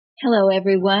Hello,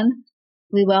 everyone.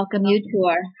 We welcome you to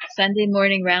our Sunday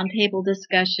morning roundtable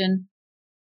discussion.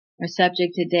 Our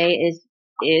subject today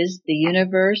is the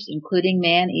universe, including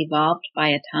man, evolved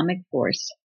by atomic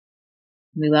force?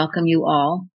 We welcome you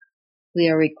all. We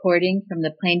are recording from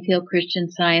the Plainfield Christian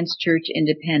Science Church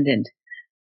Independent,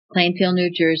 Plainfield,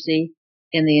 New Jersey,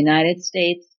 in the United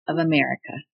States of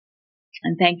America.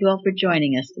 And thank you all for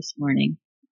joining us this morning.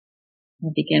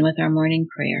 We'll begin with our morning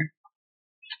prayer.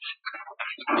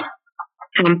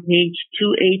 From page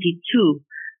 282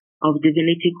 of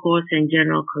Divinity Course and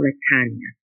General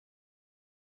Collectania.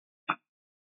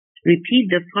 Repeat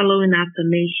the following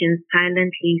affirmations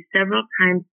silently several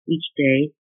times each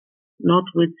day, not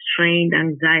with strained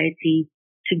anxiety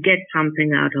to get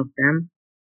something out of them,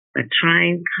 but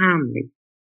trying calmly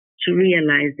to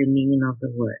realize the meaning of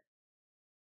the word.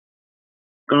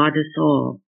 God is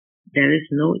all. There is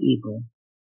no evil.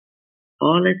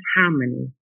 All is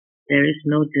harmony. There is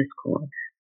no discord.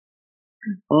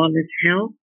 All is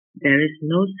health, there is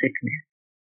no sickness.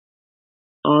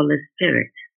 All is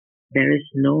spirit, there is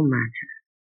no matter.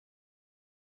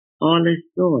 All is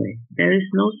joy, there is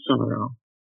no sorrow.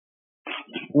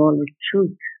 All is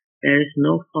truth, there is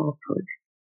no falsehood.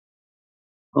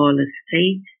 All is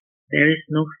faith, there is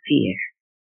no fear.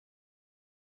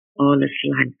 All is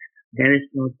life, there is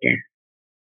no death.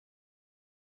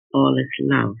 All is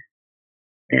love,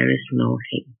 there is no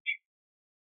hate.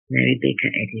 Mary Baker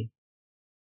Eddy.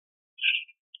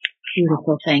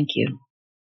 Beautiful, thank you.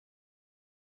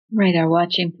 Right, our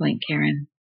watching point, Karen.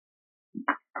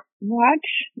 Watch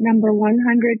number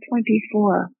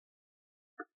 124.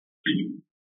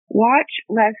 Watch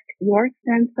lest your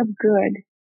sense of good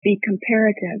be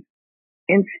comparative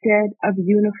instead of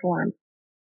uniform,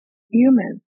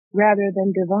 human rather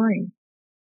than divine.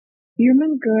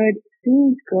 Human good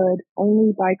seems good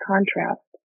only by contrast,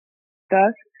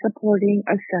 thus supporting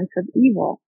a sense of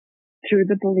evil through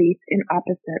the belief in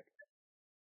opposites.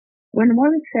 When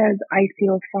one says, I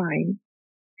feel fine,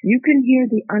 you can hear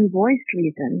the unvoiced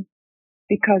reason,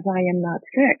 because I am not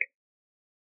sick.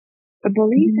 The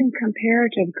belief in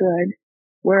comparative good,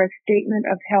 where a statement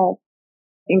of health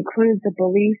includes a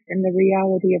belief in the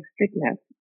reality of sickness,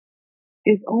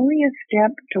 is only a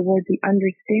step toward the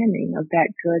understanding of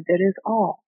that good that is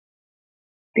all.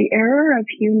 The error of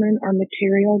human or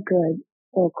material good,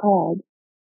 so called,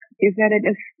 is that it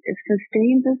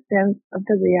sustains a sense of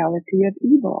the reality of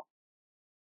evil.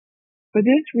 For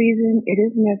this reason, it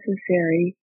is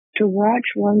necessary to watch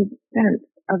one's sense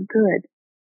of good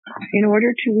in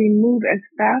order to remove as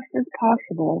fast as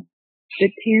possible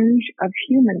the tinge of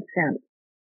human sense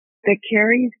that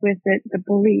carries with it the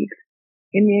belief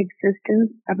in the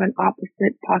existence of an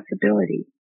opposite possibility.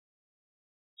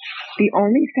 The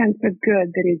only sense of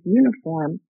good that is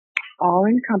uniform,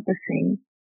 all-encompassing,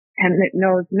 and that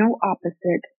knows no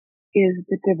opposite is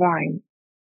the divine.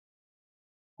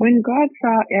 When God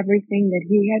saw everything that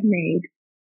he had made,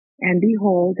 and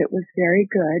behold, it was very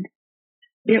good,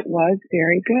 it was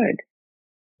very good,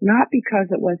 not because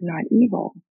it was not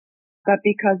evil, but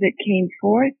because it came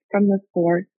forth from the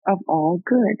source of all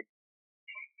good.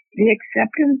 The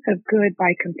acceptance of good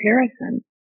by comparison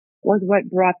was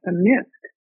what brought the mist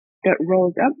that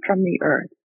rose up from the earth.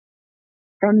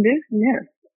 From this mist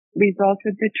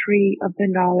resulted the tree of the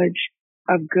knowledge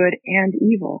of good and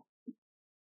evil.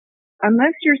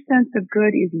 Unless your sense of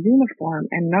good is uniform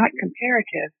and not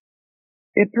comparative,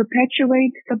 it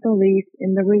perpetuates the belief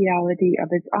in the reality of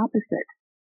its opposite,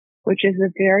 which is the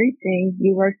very thing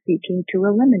you are seeking to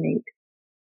eliminate.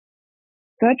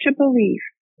 Such a belief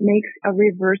makes a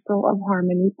reversal of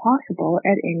harmony possible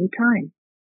at any time.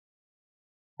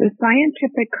 The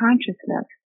scientific consciousness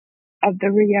of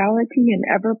the reality and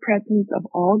ever-presence of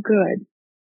all good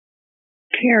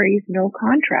carries no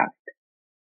contrast,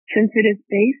 since it is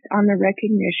based on the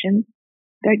recognition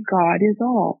that God is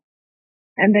all,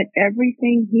 and that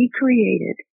everything he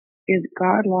created is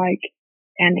godlike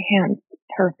and hence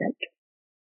perfect.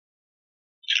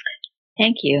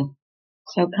 Thank you.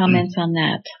 So comments on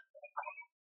that?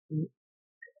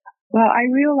 Well, I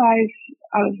realized,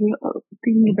 I was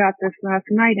thinking about this last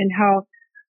night and how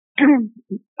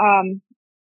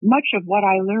much of what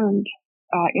I learned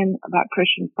about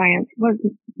Christian Science was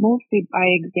mostly by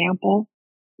example,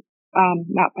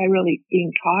 not by really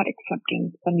being taught except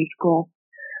in Sunday school.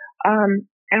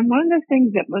 And one of the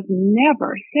things that was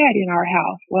never said in our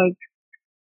house was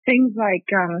things like,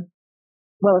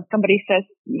 well, if somebody says,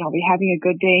 are we having a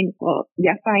good day? Well,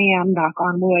 yes, I am, knock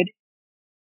on wood.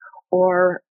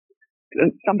 Or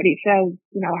somebody says,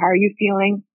 how are you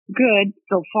feeling? Good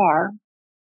so far.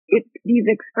 It's these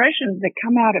expressions that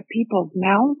come out of people's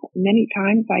mouths. Many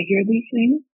times I hear these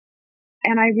things.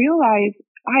 And I realized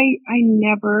I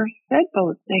never said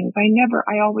those things.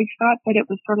 I always thought that it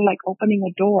was sort of like opening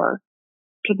a door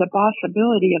to the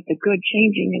possibility of the good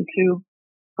changing into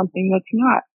something that's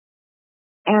not.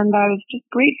 And I was just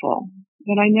grateful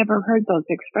that I never heard those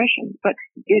expressions, but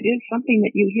it is something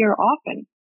that you hear often.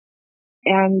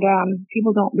 And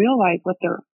people don't realize what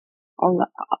they're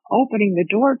opening the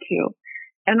door to.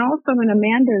 And also in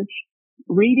Amanda's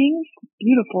readings,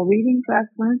 beautiful readings last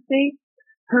Wednesday,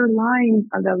 her line,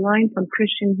 the line from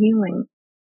Christian Healing,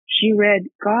 she read,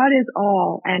 God is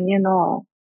all and in all.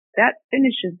 That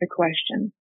finishes the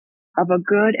question of a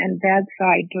good and bad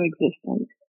side to existence.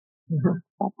 Mm-hmm.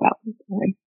 That was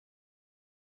good.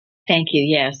 Thank you.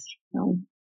 Yes.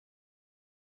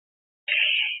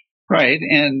 Right.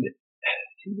 And,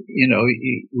 you know,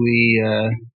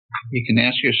 you can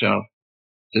ask yourself,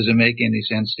 does it make any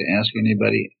sense to ask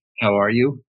anybody, how are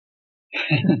you?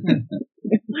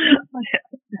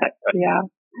 Yeah.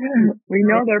 We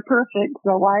know they're perfect,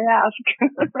 so why ask?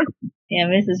 Yeah,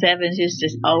 Mrs. Evans used to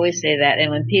always say that.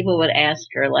 And when people would ask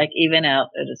her, like even out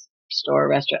at a store or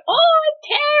restaurant, oh, I'm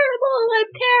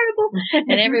terrible.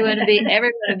 And everyone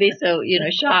would be so, you know,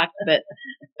 shocked.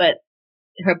 But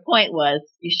her point was,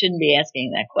 you shouldn't be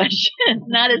asking that question,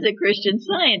 not as a Christian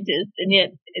Scientist. And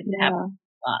yet it happens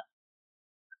a lot.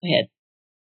 Go ahead.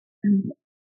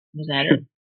 Was that it?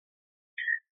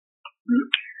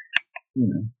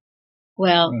 Yeah.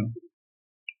 Well,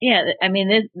 yeah, I mean,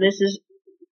 this is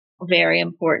a very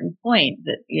important point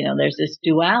that, you know, there's this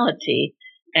duality,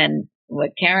 and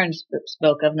what Karen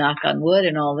spoke of, knock on wood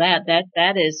and all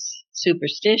that is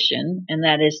superstition, and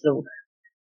that is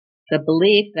the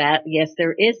belief that, yes,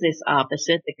 there is this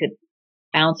opposite that could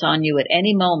bounce on you at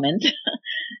any moment.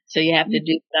 So you have to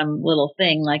do some little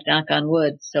thing like knock on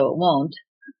wood so it won't.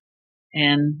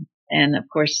 And of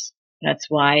course, that's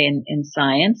why in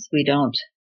science we don't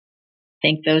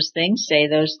think those things, say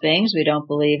those things. We don't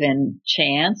believe in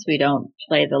chance. We don't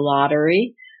play the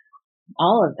lottery.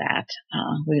 All of that.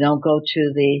 We don't go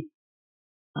to the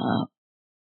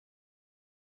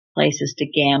places to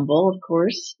gamble, of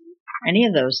course. Any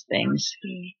of those things.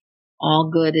 All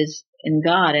good is in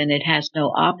God, and it has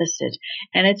no opposite.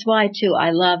 And it's why, too, I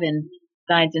love in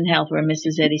Science and Health where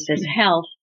Mrs. Eddy says health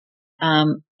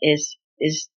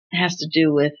has to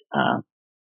do with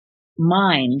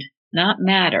mind, not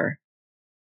matter.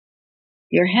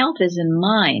 Your health is in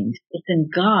mind. It's in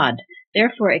God.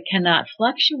 Therefore, it cannot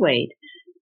fluctuate.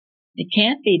 It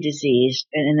can't be diseased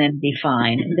and then be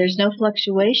fine. There's no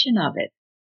fluctuation of it.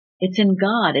 It's in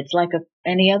God. It's like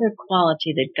any other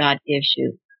quality that God gives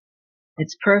you.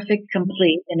 It's perfect,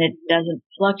 complete, and it doesn't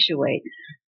fluctuate.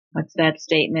 What's that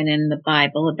statement in the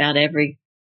Bible about every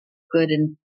good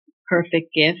and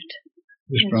perfect gift?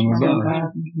 Is from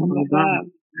above. From above.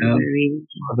 And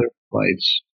other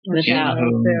flights. Without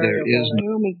whom there is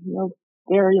no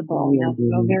variable,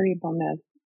 no variableness.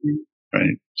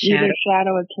 Right. Neither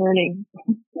shadow of turning.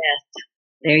 Yes.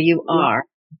 There you are.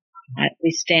 That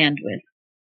we stand with.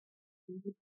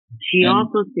 She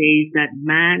also says that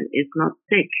man is not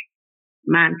sick.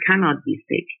 Man cannot be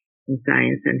sick in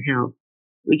Science and Health,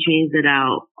 which means that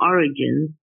our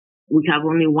origin, we have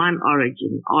only one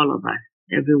origin, all of us,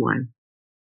 everyone.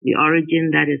 The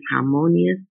origin that is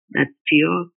harmonious, that's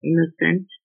pure, innocent,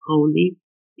 holy.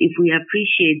 If we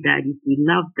appreciate that, if we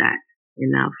love that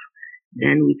enough,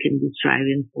 then we can be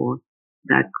striving for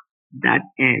that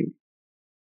end.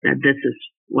 That this is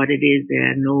what it is.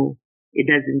 It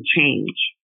doesn't change.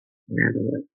 In other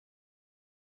words.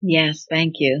 Yes,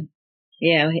 thank you.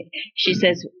 Yeah, she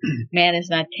says man is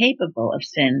not capable of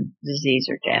sin, disease,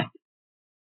 or death.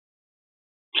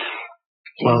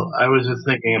 Well, I was just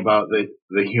thinking about the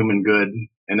human good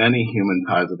and any human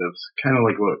positives, kind of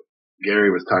like what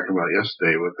Gary was talking about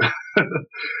yesterday with,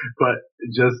 but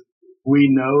just,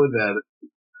 we know that,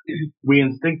 we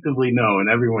instinctively know, and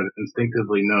everyone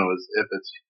instinctively knows if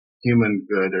it's human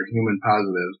good or human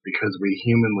positives because we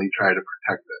humanly try to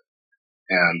protect it.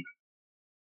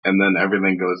 And then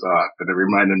everything goes off. And it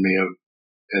reminded me of,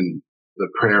 in the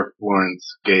prayer Florence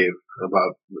gave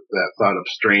about that thought of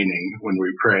straining when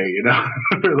we pray, you know,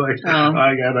 we're like,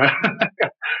 I gotta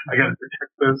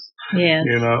protect this. Yeah.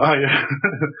 You know,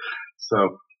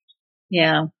 so.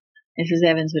 Yeah. Mrs.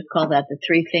 Evans would call that the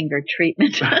 3-finger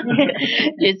treatment.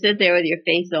 You'd sit there with your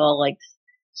face all like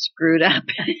screwed up,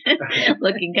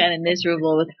 looking kind of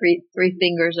miserable with three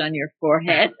fingers on your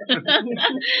forehead.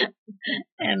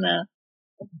 And,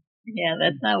 yeah,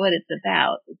 that's not what it's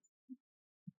about.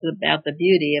 It's about the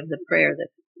beauty of the prayer that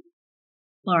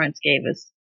Florence gave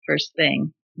us first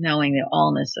thing, knowing the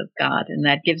allness of God. And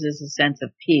that gives us a sense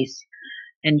of peace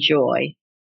and joy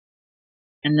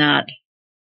and not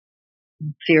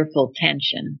fearful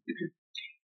tension.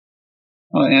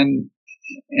 Well, and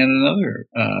another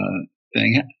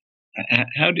thing,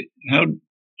 how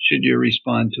should you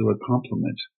respond to a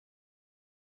compliment?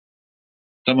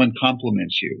 Someone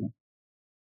compliments you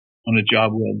on a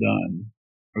job well done,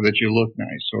 or that you look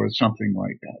nice, or something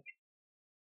like that.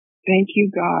 Thank you,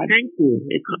 God. Thank you.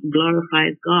 It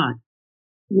glorifies God.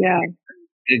 Yeah.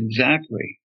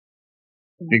 Exactly.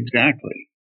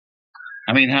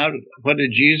 I mean, what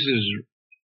did Jesus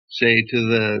say to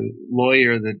the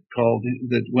lawyer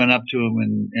that went up to him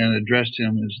and addressed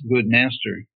him as good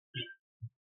master?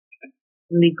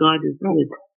 Only God is good.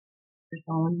 There's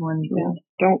only one good.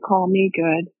 Yeah. Don't call me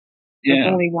good. There's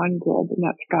Yeah, only one good, and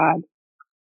that's God.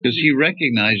 because he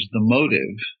recognized the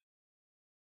motive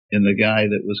in the guy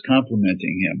that was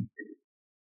complimenting him,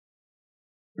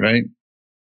 right?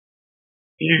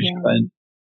 Yes. Yeah.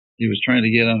 He was trying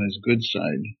to get on his good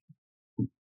side,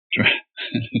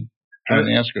 trying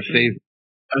to ask a favor.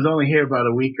 I was only here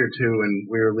about a week or two, and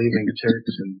we were leaving church,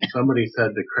 and somebody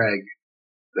said to Craig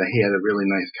that he had a really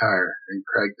nice car, and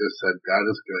Craig just said, "God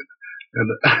is good," and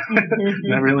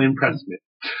that really impressed me,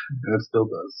 and it still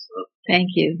does. So. Thank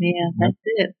you. Yeah, that's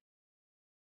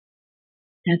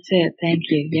it. Thank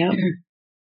you. Yep.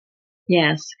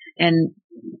 Yes, and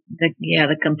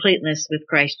the completeness with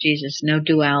Christ Jesus, no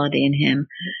duality in him,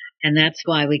 and that's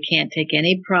why we can't take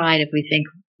any pride if we think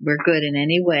we're good in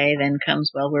any way. Then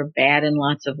comes, well, we're bad in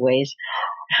lots of ways.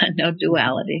 No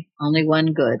duality, only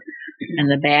one good,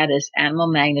 and the bad is animal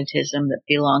magnetism that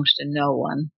belongs to no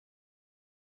one.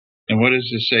 And what does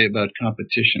this say about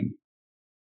competition?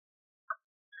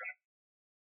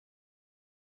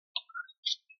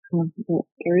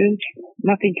 There is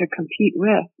nothing to compete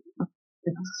with.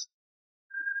 It's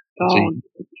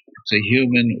a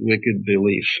human wicked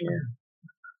belief.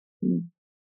 Yeah.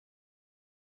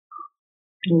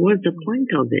 What's the point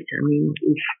of it? I mean,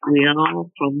 if we are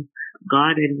all from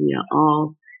God and we are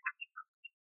all,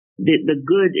 the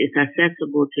good is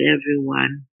accessible to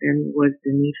everyone, then what's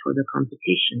the need for the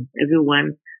competition?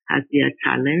 Everyone has their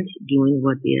talent doing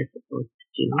what they are supposed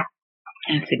to do.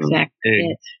 That's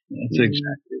exactly it. That's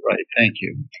exactly right. Thank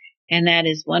you. And that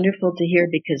is wonderful to hear,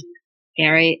 because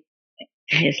Gary,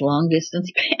 his long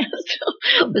distance past,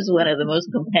 was one of the most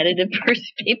competitive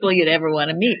people you'd ever want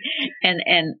to meet.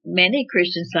 And many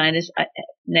Christian Scientists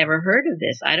never heard of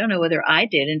this. I don't know whether I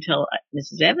did until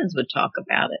Mrs. Evans would talk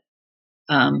about it.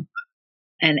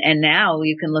 And now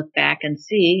you can look back and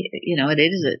see,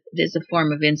 it is a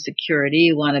form of insecurity.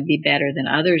 You want to be better than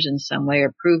others in some way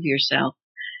or prove yourself.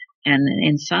 And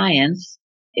in science,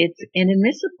 it's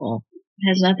inadmissible. It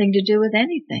has nothing to do with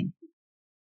anything.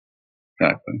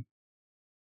 Exactly.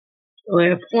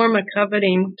 Or a form of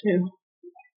coveting too.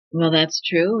 Well, that's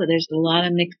true. There's a lot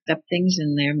of mixed up things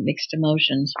in there, mixed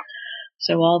emotions.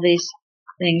 So all these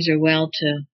things are well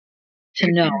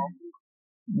to know.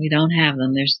 We don't have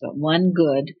them. There's the one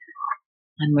good,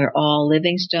 and we're all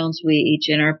living stones, we each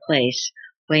in our place.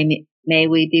 May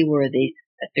we be worthy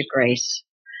of the grace.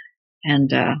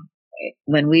 And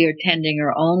when we are tending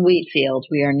our own wheat field,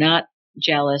 we are not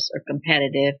jealous or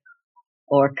competitive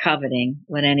or coveting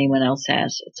what anyone else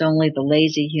has. It's only the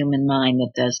lazy human mind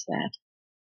that does that.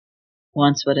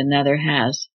 Wants what another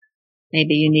has.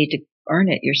 Maybe you need to earn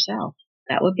it yourself.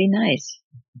 That would be nice.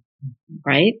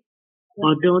 Right?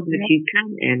 Or know that you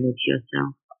can earn it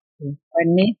yourself.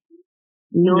 Pardon me?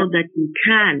 Know that you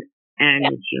can earn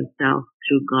it yourself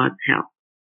through God's help.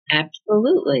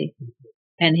 Absolutely.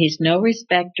 And he's no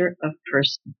respecter of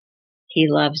person. He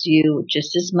loves you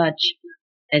just as much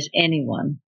as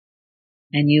anyone.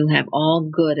 And you have all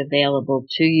good available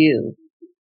to you.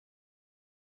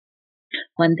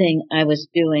 One thing I was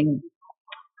doing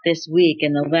this week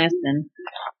in the lesson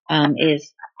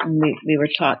is, we were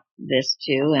taught this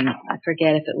too, and I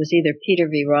forget if it was either Peter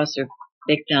V. Ross or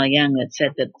Bicknell Young that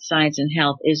said that Science and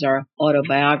Health is our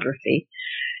autobiography.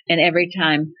 And every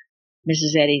time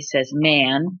Mrs. Eddy says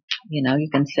man, you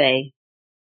can say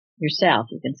yourself.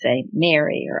 You can say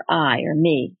Mary or I or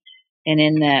me. And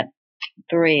in that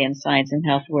 3 in Science and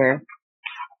Health where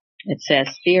it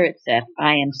says spirit saith,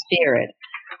 I am spirit.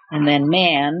 And then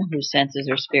man, whose senses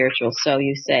are spiritual. So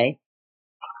you say,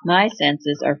 my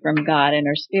senses are from God and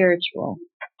are spiritual.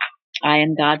 I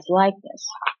am God's likeness.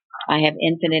 I have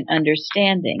infinite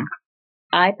understanding.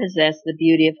 I possess the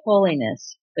beauty of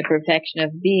holiness, the perfection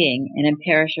of being, and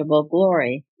imperishable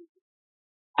glory.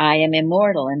 I am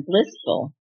immortal and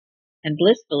blissful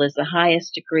is the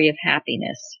highest degree of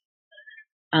happiness.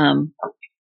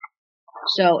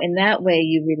 So in that way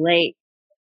you relate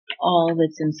all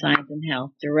that's in Science and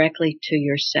Health directly to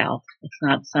yourself. It's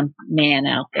not some man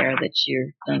out there that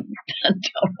you don't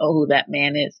know who that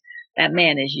man is. That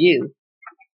man is you.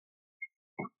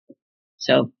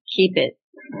 So keep it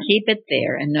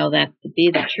there and know that to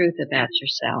be the truth about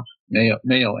yourself.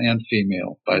 Male and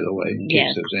female, by the way, in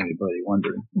case there's anybody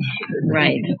wondering.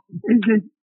 Right.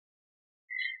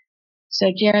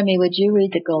 So Jeremy, would you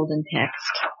read the golden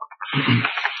text?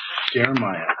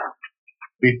 Jeremiah.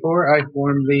 Before I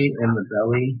formed thee in the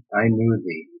belly, I knew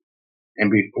thee.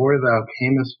 And before thou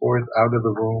camest forth out of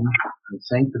the womb, I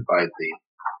sanctified thee.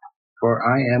 For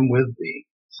I am with thee,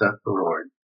 saith the Lord.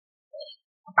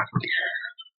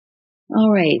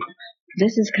 All right.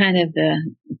 This is kind of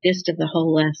the gist of the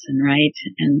whole lesson, right?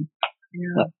 And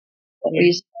what were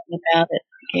you saying about it,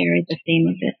 Gary, the theme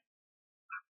of it?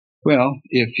 Well,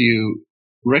 if you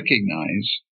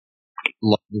recognize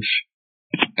life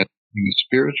as a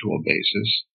spiritual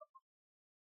basis,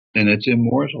 then it's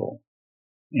immortal.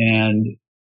 And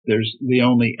there's the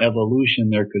only evolution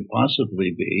there could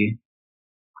possibly be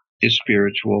is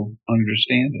spiritual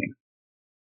understanding.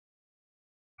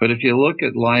 But if you look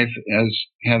at life as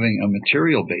having a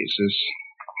material basis,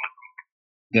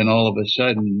 then all of a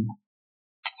sudden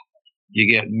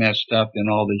you get messed up in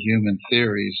all the human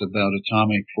theories about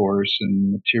atomic force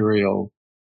and material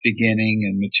beginning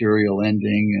and material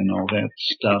ending and all that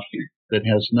stuff that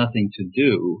has nothing to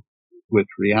do with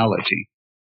reality.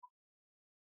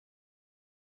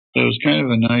 So it was kind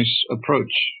of a nice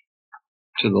approach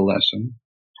to the lesson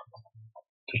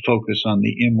to focus on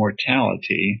the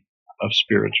immortality of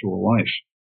spiritual life.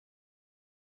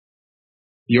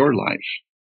 Your life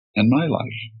and my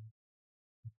life.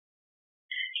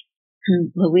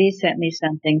 Louise sent me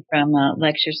something from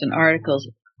Lectures and Articles,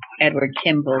 Edward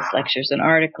Kimball's Lectures and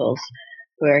Articles,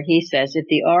 where he says, if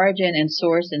the origin and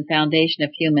source and foundation of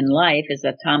human life is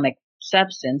atomic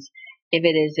substance, if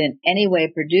it is in any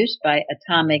way produced by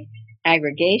atomic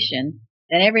aggregation,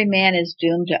 then every man is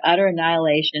doomed to utter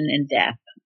annihilation and death.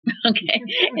 Okay?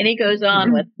 And he goes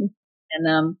on with,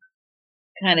 and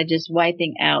kind of just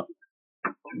wiping out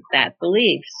that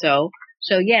belief. So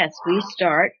yes, we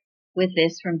start with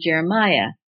this from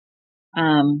Jeremiah.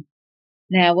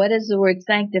 Now, what does the word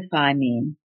sanctify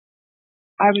mean?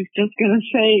 I was just going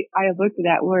to say, I looked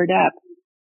that word up,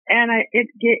 and it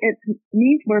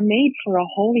means we're made for a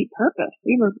holy purpose.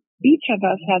 Each of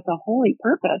us has a holy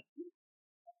purpose,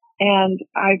 and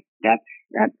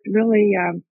that's really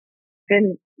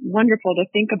been wonderful to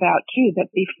think about too. That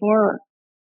before,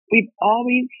 we've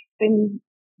always been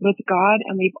with God,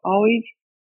 and we've always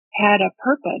had a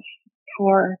purpose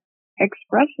for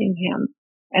expressing Him,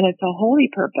 and it's a holy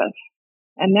purpose,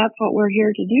 and that's what we're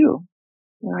here to do.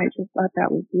 And I just thought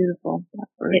that was beautiful.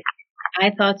 I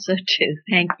thought so too.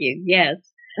 Thank you. Yes.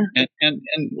 And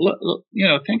look,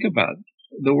 think about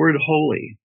the word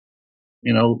holy.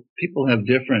 People have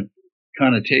different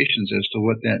connotations as to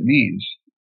what that means,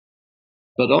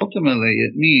 but ultimately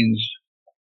it means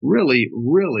really,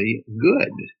 really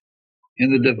good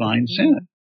in the divine sense.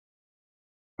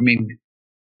 I mean,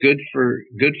 good for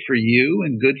you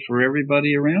and good for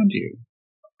everybody around you.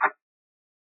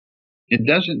 It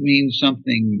doesn't mean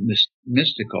something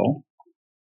mystical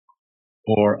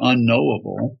or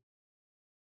unknowable,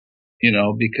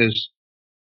 because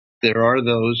there are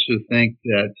those who think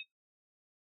that,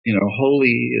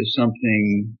 holy is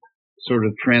something sort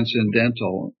of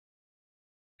transcendental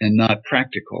and not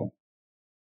practical,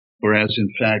 whereas in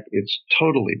fact it's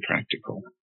totally practical.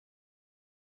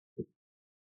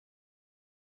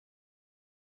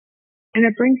 And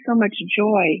it brings so much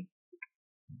joy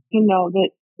to know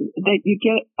that you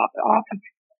get off of,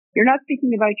 you're not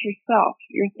thinking about yourself.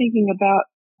 You're thinking about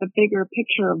the bigger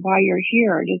picture of why you're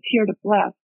here. It is here to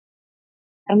bless.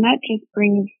 And that just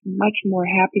brings much more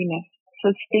happiness,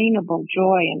 sustainable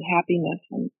joy and happiness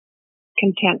and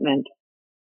contentment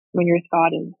when your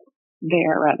thought is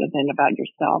there rather than about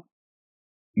yourself.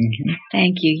 Mm-hmm.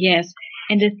 Thank you. Yes.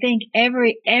 And to think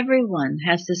everyone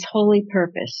has this holy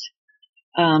purpose.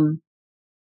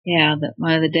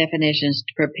 One of the definitions,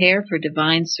 to prepare for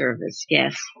divine service.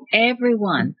 Yes,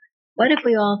 everyone. What if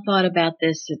we all thought about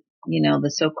this, the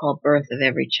so-called birth of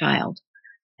every child?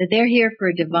 That they're here for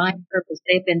a divine purpose.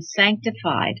 They've been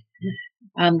sanctified.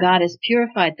 God has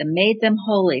purified them, made them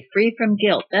holy, free from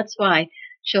guilt. That's why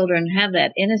children have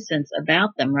that innocence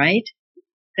about them, right?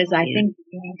 Because I think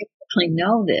they actually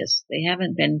know this. They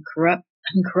haven't been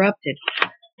corrupted.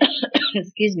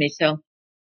 Excuse me. So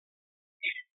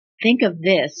think of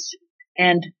this,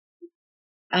 and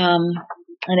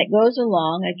it goes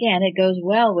along, again, it goes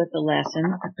well with the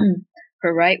lesson.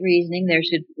 For right reasoning, there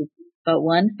should be but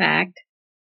one fact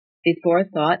before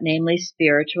thought, namely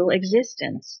spiritual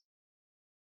existence.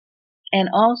 And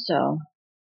also,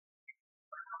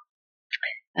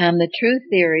 The true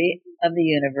theory of the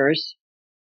universe,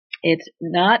 it's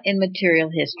not in material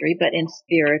history, but in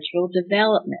spiritual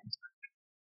development.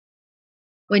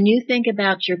 When you think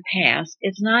about your past,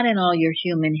 it's not in all your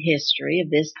human history of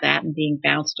this, that, and being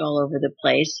bounced all over the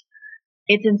place.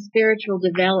 It's in spiritual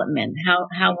development.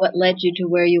 What led you to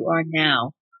where you are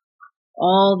now?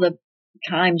 All the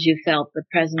times you felt the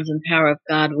presence and power of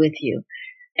God with you.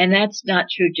 And that's not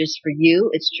true just for you.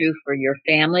 It's true for your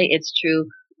family. It's true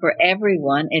for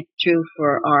everyone. It's true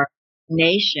for our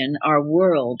nation, our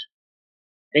world.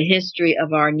 The history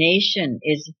of our nation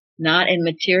is not in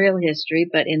material history,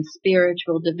 but in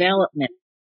spiritual development.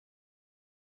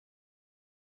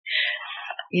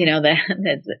 You know, that's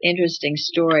an interesting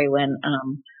story when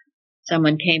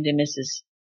someone came to Mrs.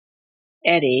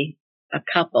 Eddy, a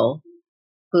couple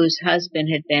whose husband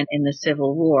had been in the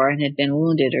Civil War and had been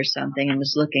wounded or something and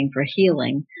was looking for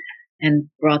healing, and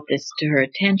brought this to her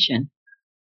attention.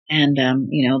 And,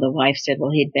 the wife said,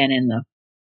 well, he'd been in the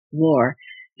war.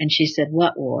 And she said,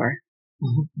 what war?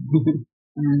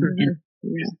 And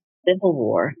Civil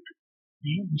War.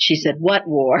 And she said, what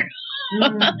war?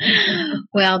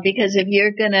 Well, because if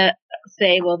you're going to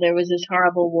say, well, there was this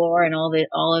horrible war and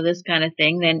all of this kind of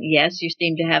thing, then yes, you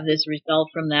seem to have this result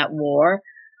from that war.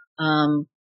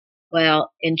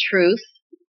 Well, in truth,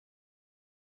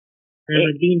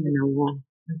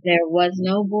 There was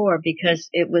no war because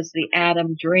it was the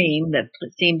Adam dream that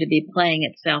seemed to be playing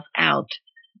itself out.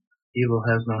 Evil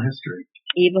has no history.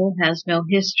 Evil has no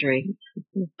history.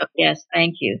 Yes,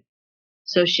 thank you.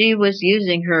 So she was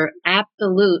using her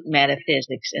absolute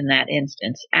metaphysics in that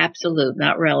instance. Absolute,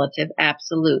 not relative,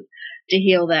 absolute, to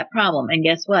heal that problem. And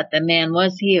guess what? The man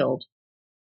was healed.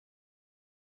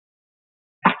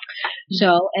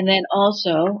 So, and then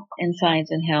also in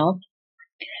Science and Health,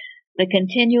 the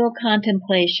continual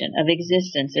contemplation of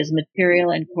existence as material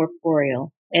and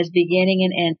corporeal, as beginning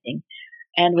and ending,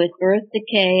 and with birth,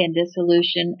 decay, and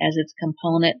dissolution as its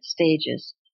component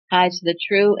stages, hides the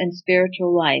true and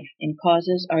spiritual life and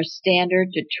causes our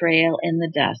standard to trail in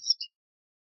the dust.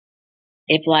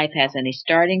 If life has any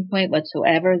starting point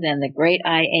whatsoever, then the great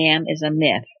I Am is a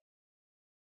myth.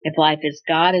 If life is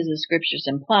God, as the scriptures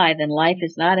imply, then life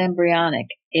is not embryonic,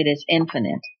 it is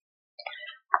infinite.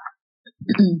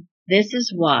 This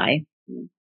is why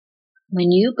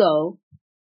when you go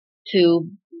to,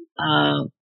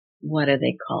 what are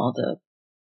they called?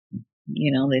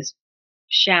 This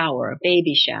shower,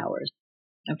 baby showers.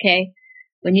 Okay?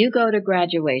 When you go to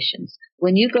graduations,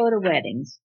 when you go to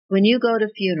weddings, when you go to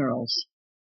funerals,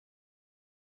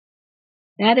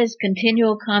 that is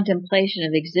continual contemplation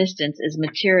of existence as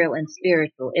material and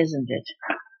spiritual, isn't it?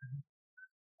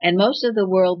 And most of the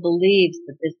world believes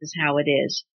that this is how it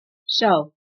is.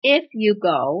 So, if you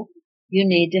go, you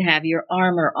need to have your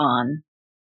armor on,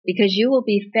 because you will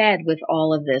be fed with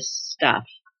all of this stuff.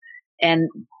 And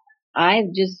I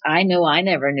know I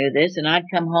never knew this, and I'd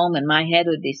come home and my head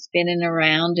would be spinning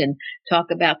around and talk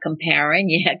about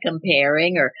comparing,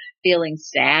 or feeling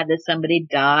sad that somebody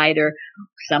died, or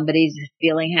somebody's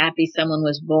feeling happy someone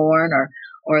was born,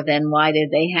 or then why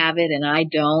did they have it and I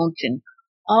don't, and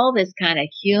all this kind of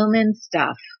human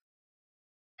stuff.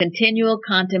 Continual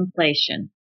contemplation.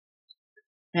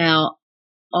 Now,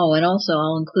 and also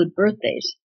I'll include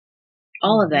birthdays.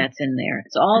 All of that's in there.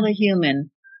 It's all the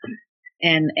human.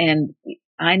 And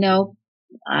I know,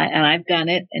 I've done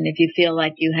it, and if you feel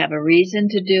like you have a reason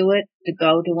to do it, to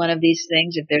go to one of these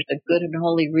things, if there's a good and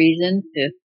holy reason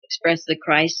to express the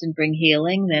Christ and bring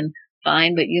healing, then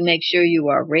fine, but you make sure you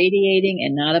are radiating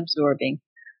and not absorbing,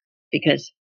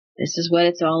 because this is what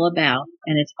it's all about,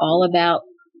 and it's all about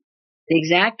the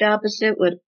exact opposite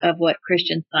of what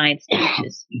Christian Science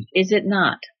teaches. Is it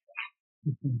not?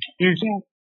 Yes.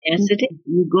 Yes, it is.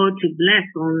 You go to bless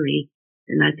only,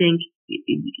 and I think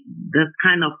the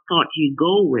kind of thought you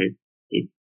go with is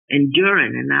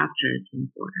enduring, and after it's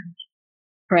important.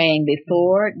 Praying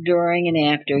before, during,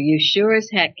 and after. You sure as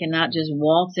heck cannot just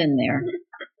waltz in there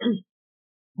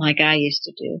like I used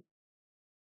to do.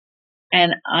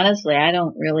 And honestly, I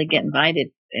don't really get invited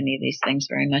to any of these things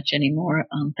very much anymore.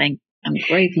 I'm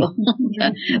grateful.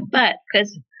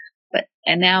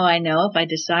 And now I know if I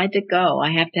decide to go,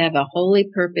 I have to have a holy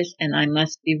purpose and I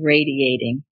must be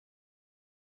radiating.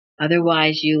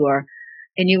 Otherwise you are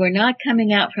not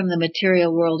coming out from the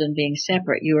material world and being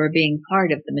separate. You are being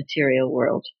part of the material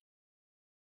world.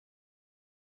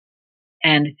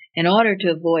 And in order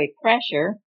to avoid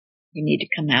pressure, you need to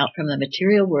come out from the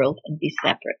material world and be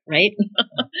separate, right?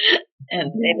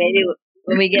 And maybe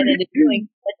when we get into doing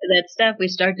that stuff, we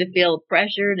start to feel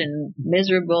pressured and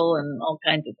miserable and all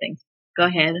kinds of things. Go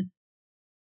ahead.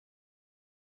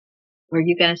 Were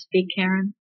you going to speak,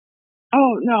 Karen?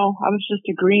 Oh, no, I was just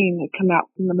agreeing to come out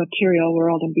from the material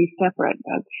world and be separate.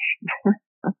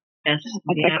 Yes.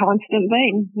 It's a constant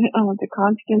thing. It's a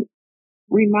constant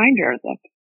reminder that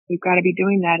we've got to be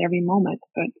doing that every moment.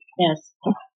 But yes.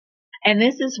 And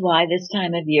this is why this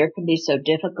time of year can be so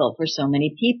difficult for so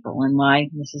many people, and why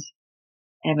Mrs.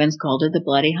 Evans called it the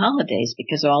bloody holidays,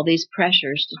 because all these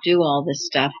pressures to do all this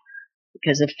stuff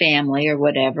because of family or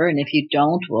whatever. And if you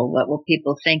don't, well, what will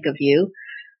people think of you?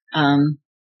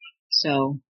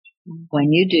 So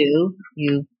when you do,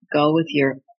 you go with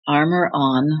your armor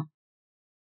on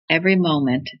every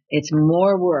moment. It's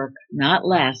more work, not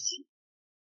less.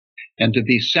 And to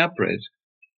be separate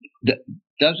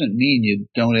doesn't mean you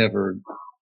don't ever,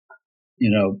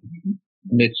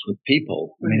 mix with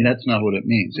people. I mean, that's not what it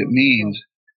means. It means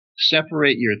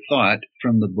separate your thought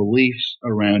from the beliefs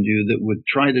around you that would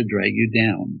try to drag you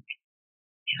down.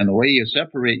 And the way you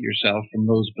separate yourself from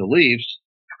those beliefs,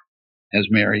 as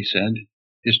Mary said,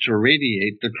 is to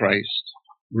radiate the Christ,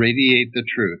 radiate the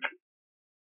truth.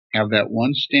 Have that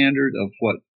one standard of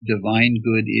what divine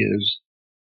good is,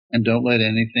 and don't let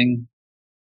anything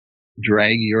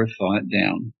drag your thought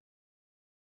down.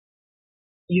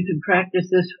 You can practice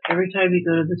this every time you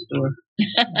go to the store.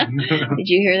 Did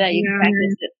you hear that? You can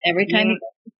practice it every time you go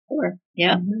to the store.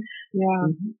 Yeah.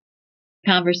 yeah.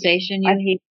 Conversation you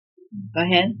hear. Go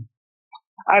ahead.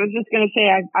 I was just going to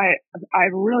say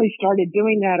I've really started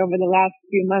doing that over the last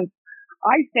few months.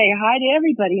 I say hi to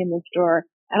everybody in the store,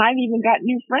 and I've even got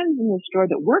new friends in the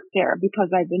store that work there because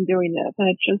I've been doing this,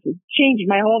 and it's changed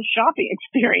my whole shopping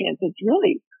experience. It's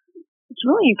really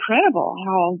incredible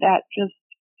how that just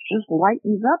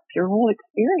lightens up your whole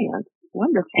experience. It's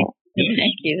wonderful.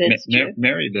 Thank you. That's true.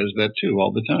 Mary does that too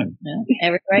all the time. Yeah.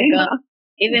 Everywhere I go,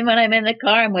 even when I'm in the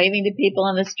car, I'm waving to people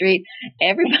on the street.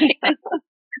 Everybody,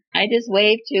 I just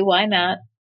wave to. Why not?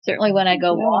 Certainly when I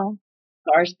go walk,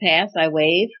 cars pass, I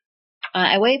wave.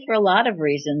 I wave for a lot of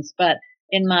reasons, but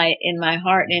in my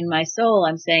heart and in my soul,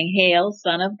 I'm saying, "Hail,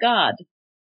 Son of God,"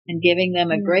 and giving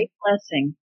them a great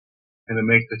blessing. And it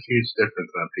makes a huge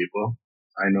difference on people.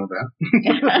 I know that.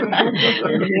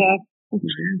 Yeah.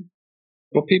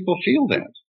 Well, people feel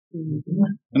that.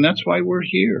 And that's why we're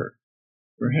here,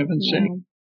 for heaven's sake.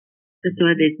 That's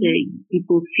why they say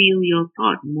people feel your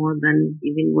thought more than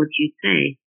even what you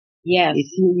say. Yes. They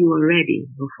feel you already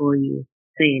before you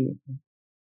say anything.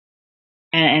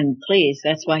 And please,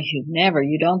 that's why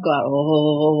you don't go out,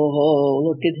 oh,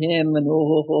 look at him, and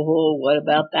oh, what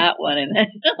about that one, and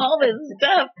all this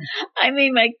stuff. I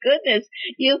mean, my goodness,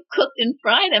 you've cooked and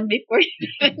fried them before you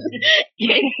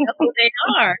even know who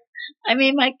they are. I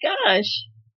mean, my gosh.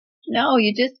 No,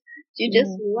 you just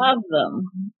love them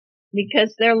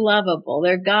because they're lovable.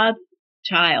 They're God's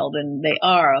child, and they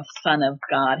are a son of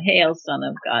God. Hail, Son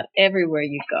of God, everywhere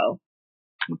you go.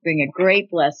 You bring a great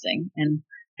blessing, and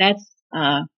that's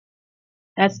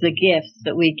the gifts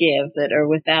that we give that are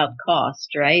without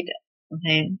cost, right?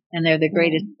 Okay. And they're the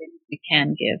greatest gifts we can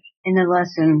give. In the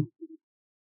lesson,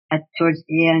 towards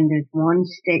the end, there's one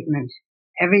statement.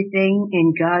 Everything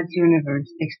in God's universe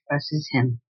expresses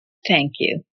Him. Thank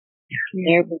you.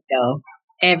 There we go.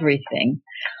 Everything.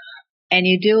 And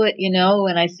you do it,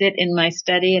 when I sit in my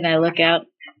study and I look out,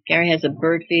 Gary has a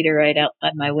bird feeder right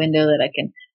outside my window that I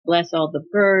can bless all the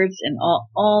birds and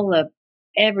all the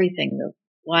everything, the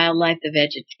wildlife, the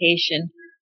vegetation.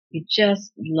 You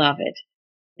just love it.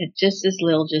 It just as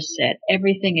Lil just said,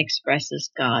 everything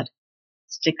expresses God.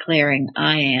 It's declaring,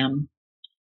 I am.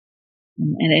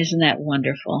 And isn't that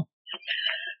wonderful?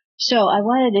 So I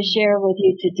wanted to share with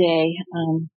you today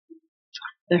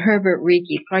the Herbert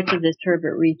Reiki, parts of this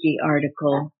Herbert Reiki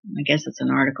article. I guess it's an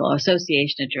article,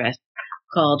 association address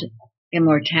called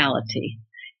Immortality.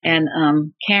 And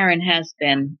Karen has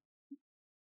been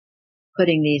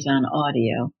putting these on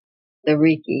audio, the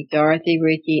Reiki, Dorothy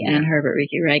Reiki and Herbert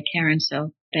Reiki, right, Karen?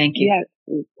 So thank you.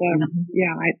 Yes.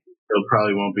 It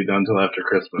probably won't be done till after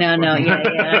Christmas. No,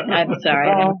 yeah. I'm sorry.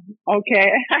 Oh,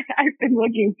 okay. I've been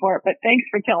looking for it, but thanks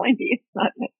for telling me. It's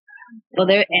not. Well,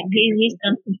 and he's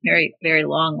done some very, very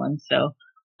long ones, so.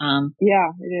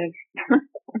 Yeah, it is.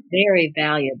 Very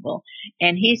valuable.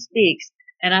 And he speaks,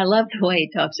 and I love the way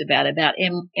he talks about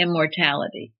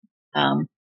immortality.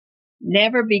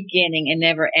 Never beginning and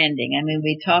never ending. I mean,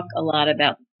 we talk a lot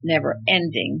about never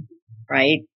ending,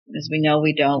 right? As we know,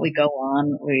 we go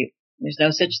on. There's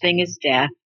no such thing as death.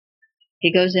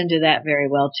 He goes into that very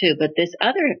well too. But this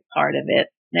other part of it,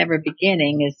 never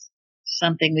beginning, is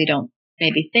something we don't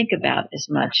maybe think about as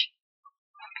much.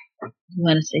 You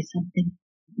want to say something?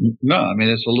 No, I mean,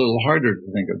 it's a little harder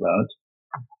to think about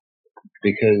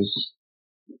because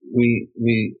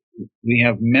we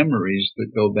have memories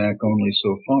that go back only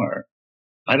so far.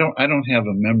 I don't have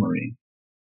a memory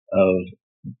of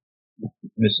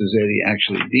Mrs. Eddy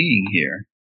actually being here,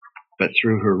 but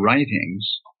through her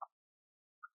writings,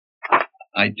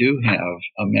 I do have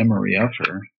a memory of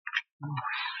her.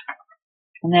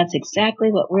 And that's exactly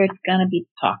what we're going to be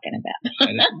talking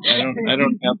about. I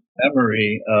don't have a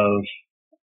memory of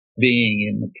being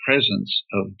in the presence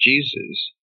of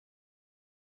Jesus,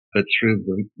 but through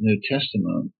the New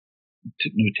Testament,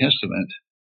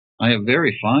 I have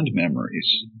very fond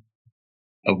memories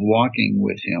of walking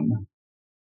with him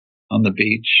on the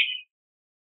beach,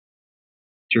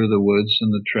 through the woods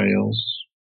and the trails.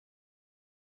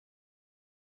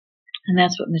 And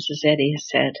that's what Mrs. Eddy has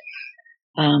said.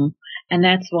 And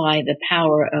that's why the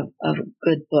power of a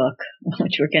good book,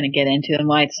 which we're going to get into, and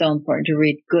why it's so important to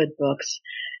read good books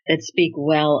that speak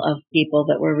well of people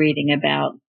that we're reading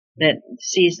about, that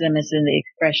sees them as in the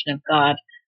expression of God.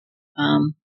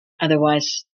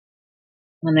 Otherwise,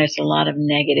 when there's a lot of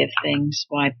negative things,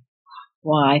 why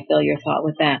fill your thought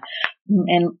with that?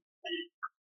 And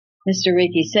Mr.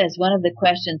 Ricky says one of the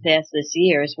questions asked this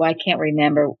year is why can't we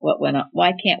remember what went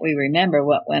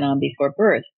on before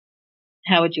birth?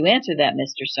 How would you answer that,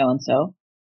 Mr. So-and-so?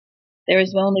 There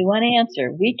is only one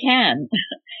answer. We can.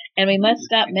 And we must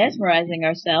stop mesmerizing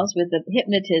ourselves with the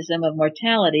hypnotism of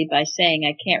mortality by saying,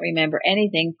 I can't remember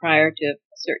anything prior to a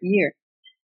certain year.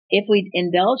 If we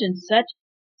indulge in such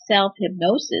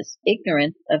self-hypnosis,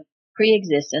 ignorance of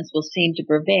pre-existence will seem to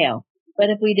prevail. But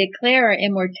if we declare our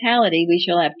immortality, we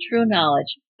shall have true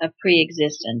knowledge of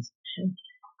pre-existence.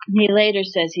 He later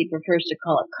says he prefers to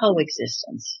call it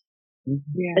coexistence.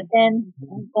 Yeah. But then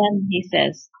he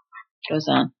says, goes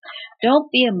on,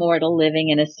 don't be immortal living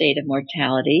in a state of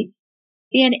mortality.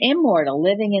 Be an immortal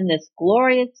living in this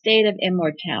glorious state of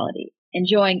immortality,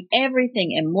 enjoying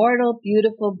everything immortal,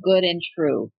 beautiful, good, and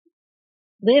true.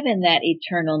 Live in that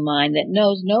eternal mind that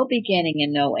knows no beginning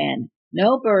and no end,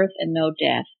 no birth and no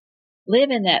death. Live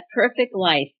in that perfect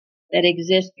life that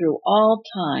exists through all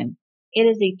time. It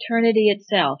is eternity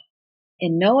itself.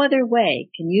 In no other way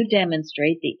can you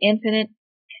demonstrate the infinite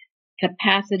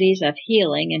capacities of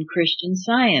healing in Christian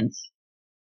science.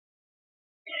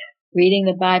 Reading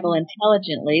the Bible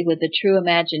intelligently with a true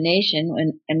imagination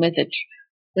and with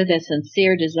a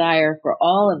sincere desire for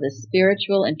all of the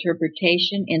spiritual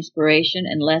interpretation, inspiration,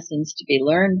 and lessons to be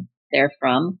learned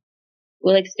therefrom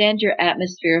will extend your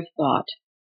atmosphere of thought.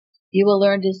 You will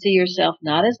learn to see yourself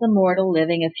not as the mortal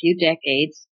living a few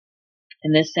decades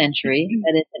in this century,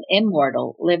 but as an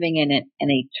immortal living in an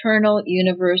eternal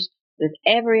universe with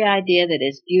every idea that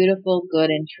is beautiful,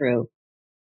 good, and true.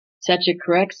 Such a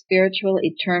correct spiritual,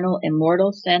 eternal,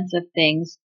 immortal sense of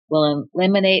things will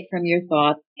eliminate from your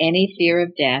thought any fear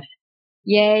of death,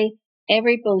 yea,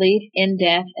 every belief in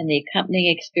death and the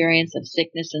accompanying experience of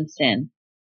sickness and sin.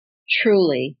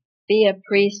 Truly, be a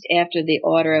priest after the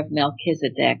order of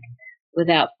Melchizedek,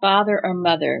 without father or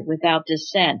mother, without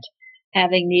descent,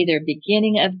 having neither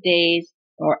beginning of days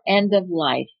nor end of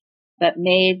life, but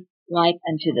made like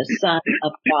unto the Son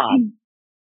of God.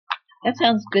 That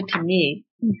sounds good to me.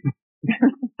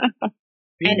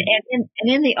 And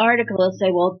in the article it'll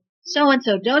say, well,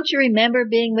 so-and-so, don't you remember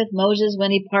being with Moses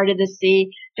when he parted the sea?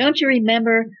 Don't you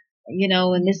remember,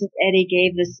 when Mrs. Eddy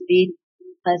gave the speech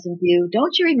in Pleasant View?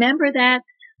 Don't you remember that?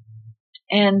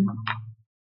 And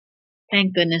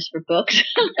thank goodness for books.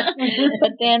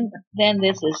 But then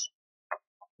this is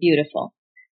beautiful.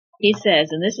 He says,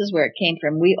 and this is where it came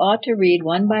from, we ought to read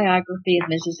one biography of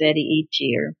Mrs. Eddy each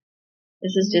year.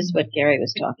 This is just what Gary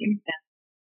was talking about.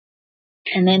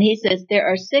 And then he says, there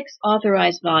are 6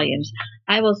 authorized volumes,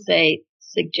 I will say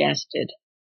suggested.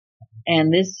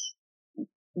 And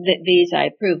these I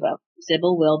approve of.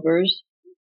 Sybil Wilbur's,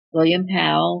 William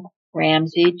Powell,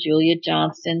 Ramsey, Julia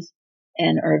Johnston's,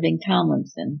 and Irving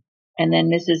Tomlinson. And then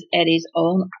Mrs. Eddy's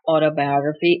own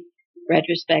autobiography,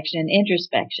 Retrospection and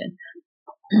Introspection.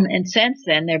 And since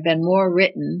then, there have been more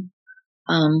written.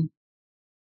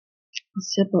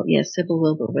 Sybil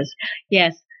Wilbur was,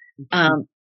 yes.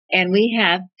 And we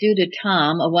have, due to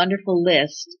Tom, a wonderful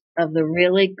list of the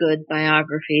really good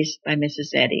biographies by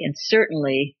Mrs. Eddy. And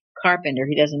certainly Carpenter,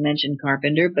 he doesn't mention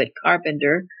Carpenter, but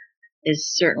Carpenter is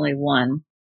certainly one.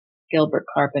 Gilbert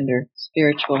Carpenter,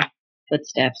 Spiritual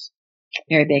Footsteps.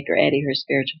 Mary Baker Eddy, Her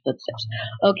Spiritual Footsteps.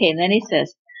 Okay, and then he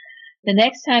says, the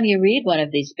next time you read one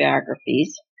of these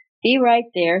biographies, be right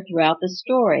there throughout the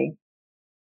story.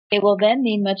 It will then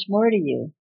mean much more to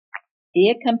you. Be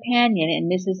a companion in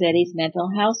Mrs. Eddy's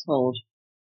mental household.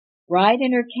 Ride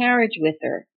in her carriage with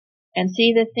her and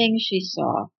see the things she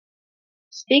saw.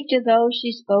 Speak to those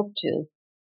she spoke to.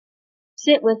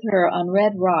 Sit with her on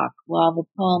Red Rock while the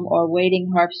poem O'er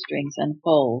Waiting Harp Strings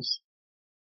unfolds.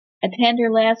 Attend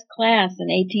her last class in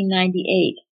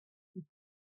 1898.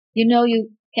 You know you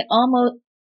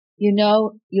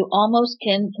almost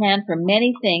can for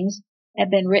many things have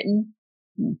been written.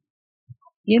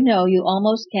 You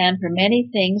almost can for many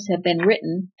things have been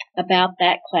written about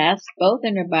that class, both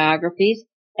in her biographies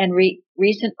and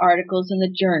recent articles in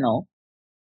the journal.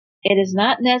 It is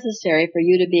not necessary for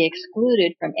you to be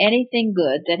excluded from anything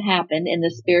good that happened in the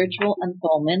spiritual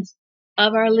unfoldments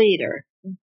of our leader.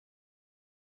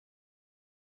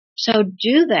 So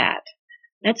do that.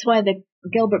 That's why the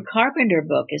Gilbert Carpenter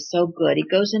book is so good. He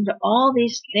goes into all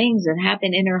these things that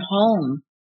happened in her home.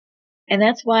 And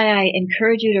that's why I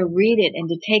encourage you to read it and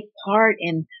to take part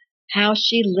in how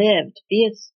she lived. Be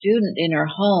a student in her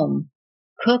home.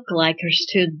 Cook like her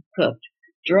students cooked.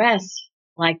 Dress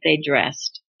like they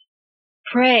dressed.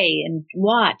 Pray and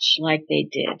watch like they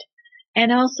did.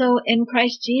 And also in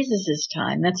Christ Jesus'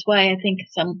 time. That's why I think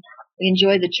we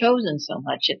enjoy The Chosen so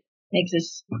much. It makes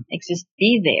us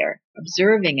be there,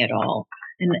 observing it all.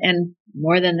 And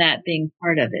more than that, being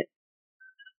part of it.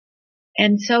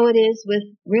 And so it is with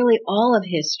really all of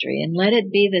history, and let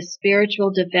it be the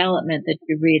spiritual development that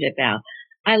you read about.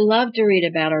 I love to read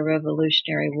about our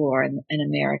Revolutionary War in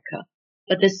America,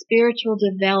 but the spiritual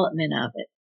development of it,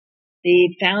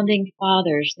 the founding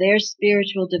fathers, their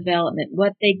spiritual development,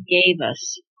 what they gave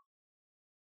us,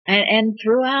 and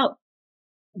throughout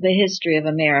the history of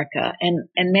America, and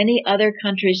many other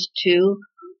countries too,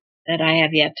 that I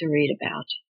have yet to read about.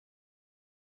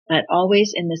 But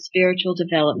always in the spiritual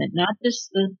development, not just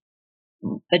the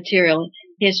material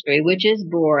history, which is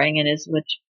boring and is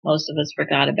which most of us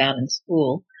forgot about in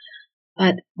school,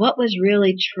 but what was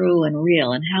really true and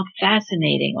real, and how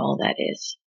fascinating all that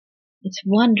is. It's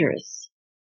wondrous.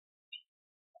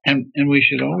 And we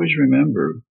should always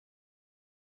remember,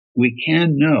 we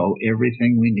can know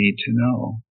everything we need to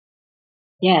know.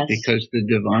 Yes. Because the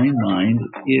divine mind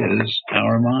is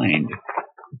our mind.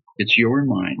 It's your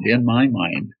mind and my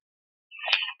mind.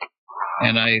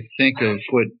 And I think of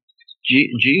what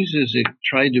Jesus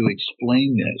tried to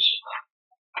explain this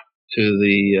to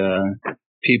the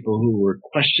people who were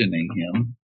questioning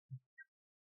him.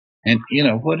 And,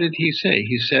 what did he say?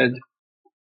 He said,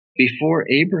 before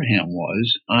Abraham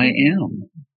was, I am.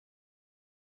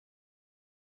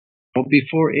 Well,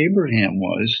 before Abraham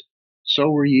was,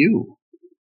 so were you.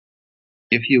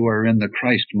 If you are in the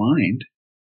Christ mind.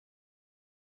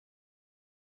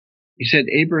 He said,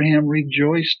 Abraham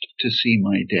rejoiced to see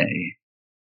my day,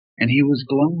 and he was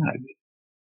glad.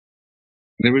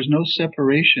 There was no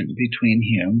separation between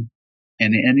him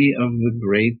and any of the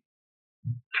great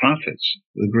prophets,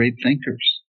 the great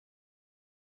thinkers.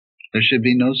 There should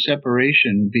be no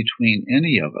separation between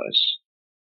any of us.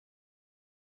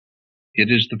 It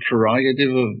is the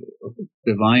prerogative of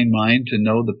divine mind to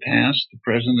know the past, the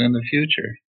present, and the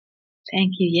future.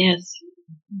 Thank you, yes.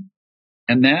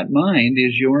 And that mind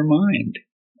is your mind.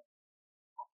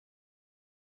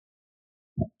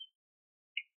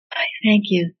 Thank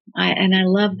you. I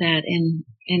love that in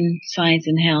Science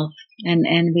and Health.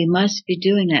 And we must be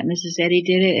doing that. Mrs. Eddy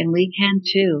did it, and we can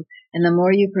too. And the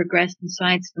more you progress in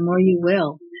science, the more you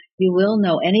will. You will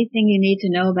know anything you need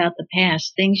to know about the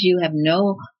past, things you have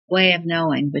no way of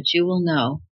knowing, but you will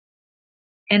know.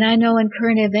 And I know in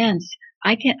current events,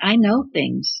 I know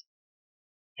things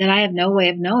that I have no way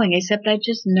of knowing, except I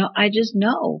just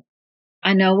know.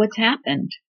 I know what's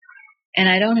happened. And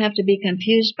I don't have to be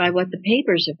confused by what the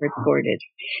papers have reported.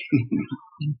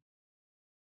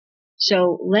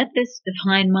 So let this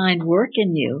divine mind work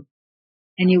in you,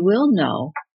 and you will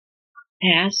know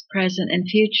past, present, and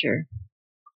future.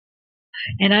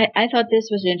 And I thought this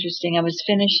was interesting. I was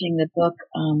finishing the book,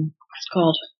 it's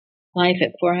called Life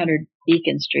at 400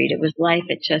 Beacon Street. It was Life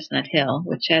at Chestnut Hill,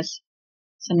 which has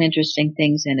some interesting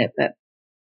things in it. But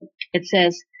it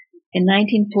says, in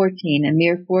 1914, a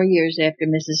mere 4 years after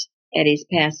Mrs. Eddy's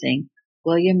passing,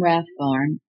 William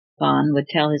Rathbone would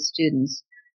tell his students,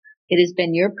 "It has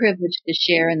been your privilege to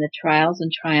share in the trials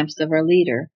and triumphs of our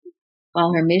leader,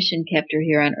 while her mission kept her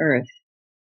here on earth.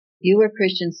 You were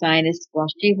Christian Scientists while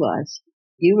she was.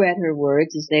 You read her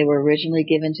words as they were originally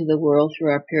given to the world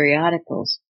through our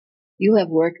periodicals. You have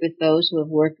worked with those who have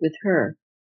worked with her.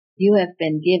 You have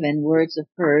been given words of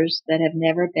hers that have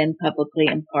never been publicly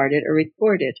imparted or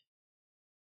recorded.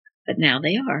 But now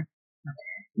they are.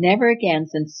 Never again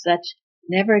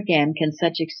can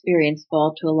such experience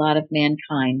fall to a lot of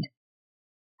mankind.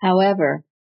 However,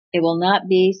 it will not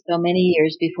be so many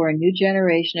years before a new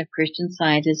generation of Christian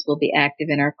Scientists will be active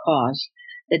in our cause.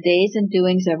 The days and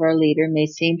doings of our leader may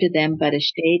seem to them but a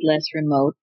shade less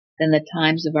remote than the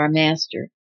times of our master.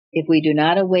 If we do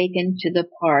not awaken to the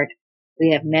part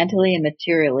we have mentally and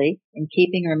materially in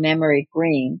keeping her memory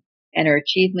green and her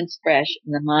achievements fresh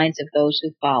in the minds of those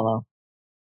who follow.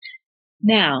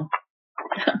 Now,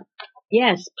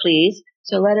 yes, please.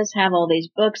 So let us have all these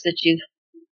books that you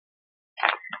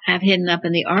have hidden up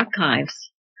in the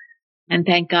archives. And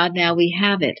thank God now we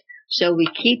have it. So we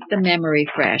keep the memory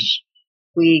fresh.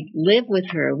 We live with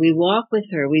her. We walk with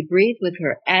her. We breathe with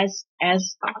her, as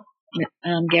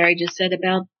Gary just said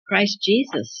about Christ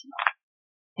Jesus.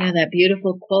 Yeah, that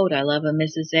beautiful quote I love of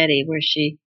Mrs. Eddy, where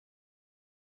she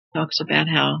talks about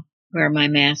where my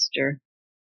master,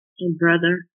 Your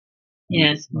brother,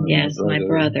 yes, my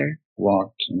brother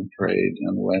walked and prayed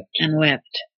and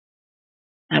wept.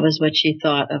 That was what she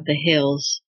thought of the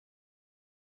hills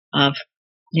of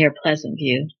near Pleasant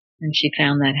View. And she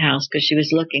found that house because she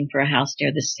was looking for a house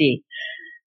near the sea.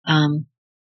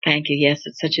 Thank you. Yes,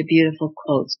 it's such a beautiful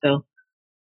quote. So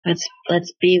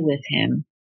let's be with him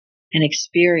and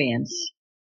experience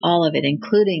all of it,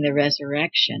 including the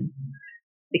resurrection,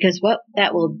 because what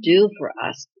that will do for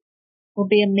us will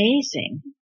be amazing.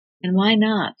 And why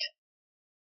not?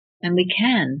 And we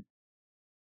can.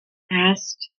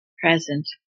 Past, present,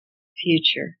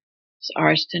 future. It's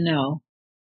ours to know.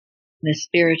 The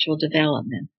spiritual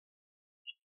development.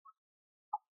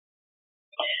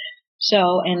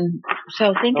 So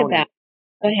think Tony. about,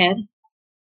 go ahead.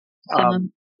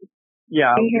 Someone,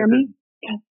 Yeah. Can you hear me?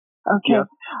 Yes. Okay.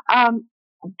 Yeah.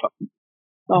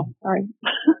 Oh, sorry.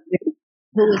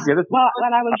 who was, Well,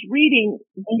 when I was reading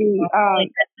Tony,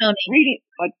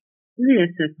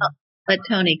 let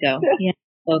Tony go. Yeah.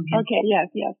 Okay. Okay, yes.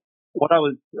 What I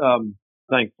was,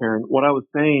 thanks, Karen. What I was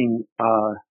saying,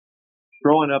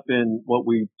 growing up in what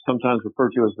we sometimes refer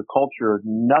to as the culture,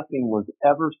 nothing was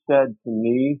ever said to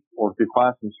me or through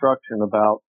class instruction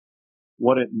about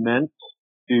what it meant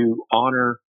to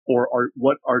honor or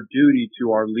what our duty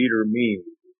to our leader means.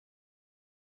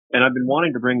 And I've been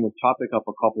wanting to bring this topic up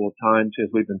a couple of times as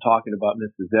we've been talking about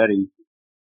Mrs. Eddy.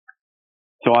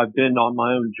 So I've been on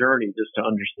my own journey just to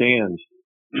understand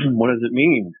what does it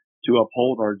mean to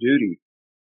uphold our duty.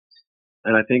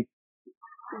 And I think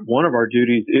one of our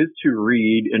duties is to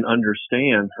read and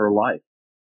understand her life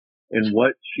and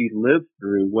what she lived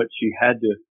through, what she had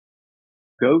to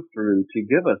go through to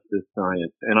give us this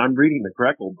science. And I'm reading the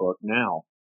Greco book now,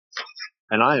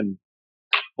 and I am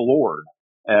floored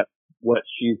at what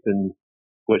she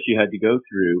had to go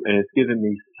through. And it's given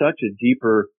me such a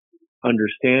deeper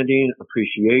understanding,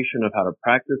 appreciation of how to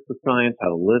practice the science, how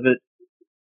to live it.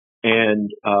 And,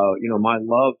 my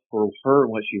love for her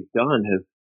and what she's done has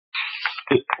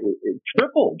it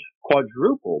tripled,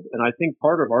 quadrupled. And I think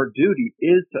part of our duty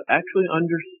is to actually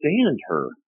understand her.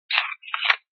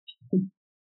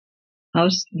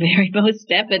 Most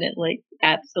definitely.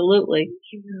 Absolutely.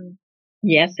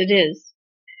 Yes, it is.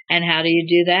 And how do you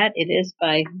do that? It is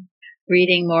by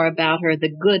reading more about her, the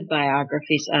good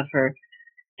biographies of her,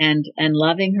 and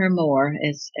loving her more,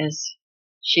 as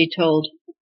she told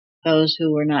those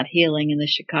who were not healing in the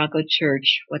Chicago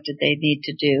church. What did they need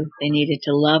to do? They needed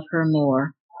to love her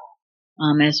more.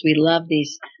 As we love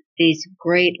these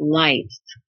great lights,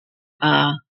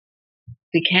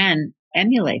 we can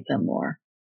emulate them more.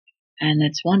 And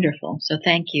it's wonderful. So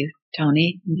thank you,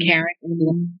 Tony and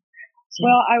Karen.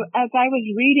 Well, as I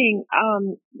was reading,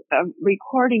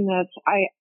 recording this,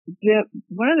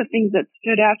 one of the things that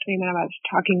stood out to me when I was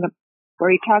talking, where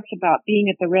he talks about being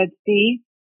at the Red Sea,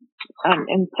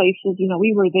 in places,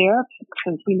 we were there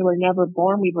since we were never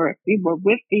born. We were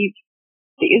with the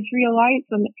Israelites,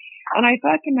 and I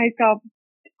thought to myself,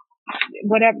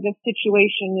 whatever the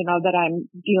situation, that I'm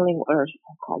dealing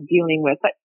with,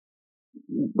 but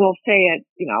we'll say it,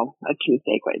 a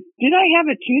toothache. Did I have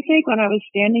a toothache when I was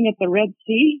standing at the Red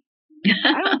Sea?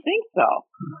 I don't think so.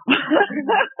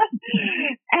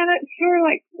 And it's sort of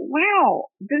like, wow,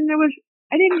 then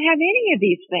I didn't have any of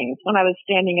these things when I was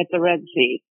standing at the Red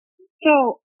Sea.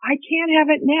 So I can't have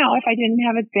it now. If I didn't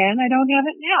have it then, I don't have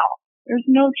it now. There's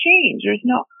no change.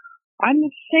 I'm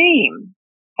the same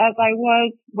as I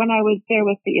was when I was there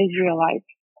with the Israelites.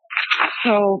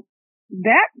 So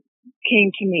that came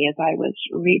to me as I was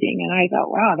reading, and I thought,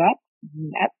 wow,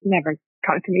 that's never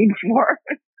come to me before.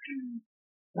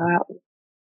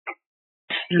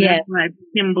 That's why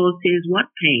Kimball says, what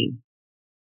pain?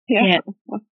 Yeah.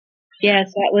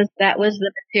 Yes, that was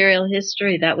the material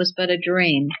history. That was but a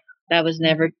dream. That was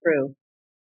never true.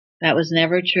 That was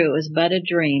never true. It was but a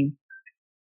dream.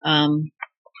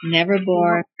 Never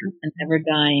born and never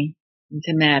dying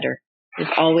into matter. It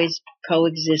always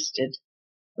coexisted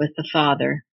with the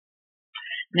Father.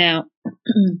 Now,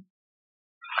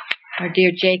 our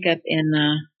dear Jacob in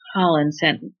Holland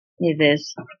sent me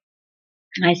this.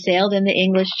 I sailed in the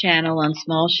English Channel on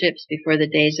small ships before the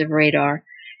days of radar,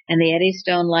 and the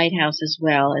Eddystone Lighthouse as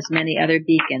well as many other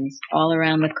beacons all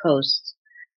around the coasts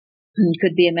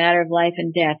could be a matter of life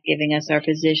and death, giving us our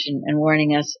position and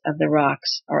warning us of the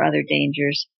rocks or other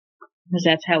dangers. Because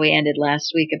that's how we ended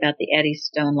last week about the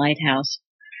Eddystone Lighthouse.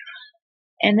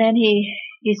 And then he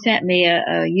sent me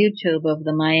a YouTube of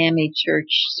the Miami church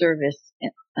service,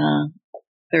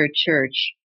 Third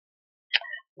Church,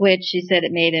 which he said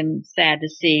it made him sad to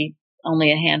see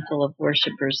only a handful of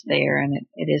worshipers there, and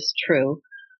it is true.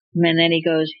 And then he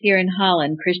goes, here in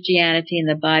Holland, Christianity and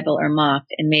the Bible are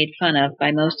mocked and made fun of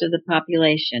by most of the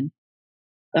population.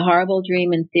 The horrible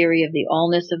dream and theory of the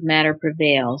allness of matter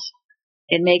prevails.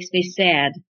 It makes me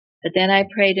sad, but then I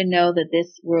pray to know that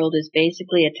this world is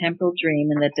basically a temporal dream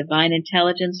and that divine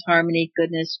intelligence, harmony,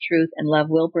 goodness, truth, and love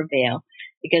will prevail,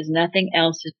 because nothing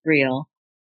else is real.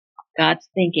 God's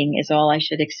thinking is all I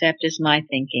should accept as my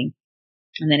thinking.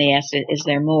 And then he asked, is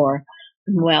there more?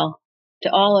 Well, to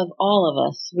all of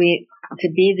us, to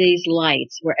be these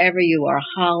lights wherever you are,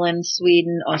 Holland,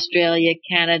 Sweden, Australia,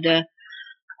 Canada,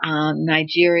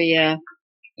 Nigeria,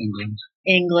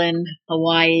 England,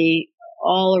 Hawaii,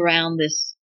 all around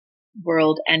this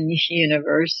world and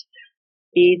universe,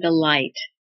 be the light.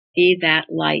 Be that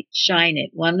light. Shine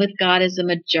it. One with God is a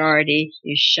majority.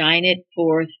 You shine it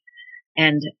forth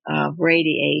and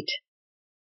radiate.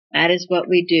 That is what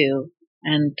we do,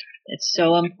 and it's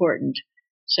so important.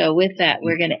 So with that,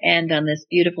 we're going to end on this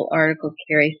beautiful article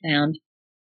Carrie found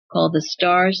called The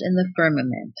Stars in the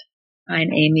Firmament.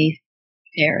 I'm Amy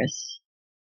Ferris.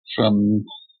 From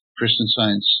Christian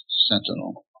Science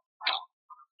Sentinel.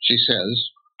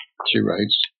 She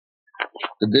writes,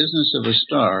 the business of a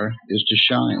star is to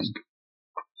shine.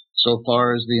 So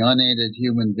far as the unaided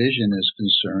human vision is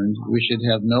concerned, we should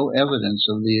have no evidence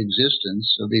of the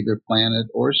existence of either planet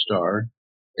or star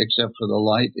except for the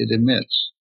light it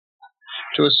emits.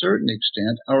 To a certain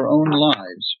extent, our own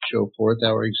lives show forth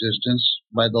our existence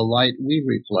by the light we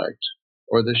reflect,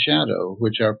 or the shadow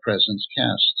which our presence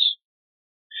casts.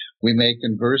 We may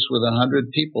converse with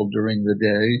 100 people during the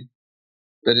day,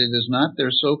 but it is not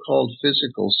their so-called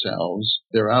physical selves,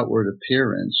 their outward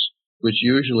appearance, which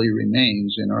usually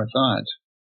remains in our thought.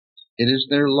 It is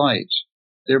their light,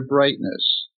 their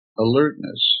brightness,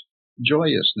 alertness,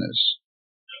 joyousness,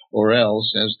 or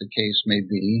else, as the case may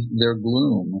be, their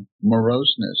gloom,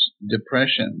 moroseness,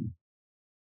 depression.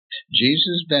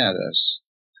 Jesus bade us,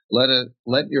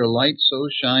 let your light so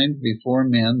shine before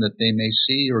men that they may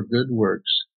see your good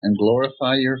works and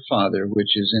glorify your Father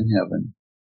which is in heaven.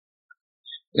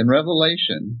 In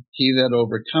Revelation, he that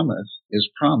overcometh is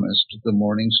promised the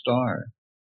morning star.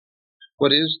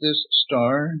 What is this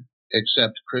star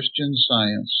except Christian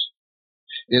Science?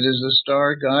 It is a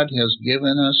star God has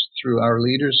given us through our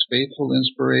leader's faithful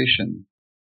inspiration.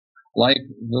 Like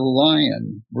the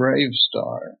lion, brave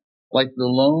star, like the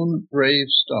lone brave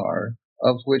star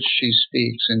of which she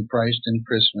speaks in Christ and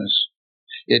Christmas,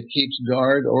 it keeps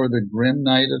guard o'er the grim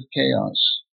night of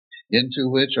chaos, into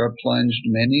which are plunged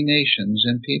many nations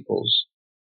and peoples.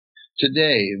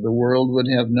 Today, the world would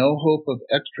have no hope of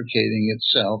extricating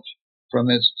itself from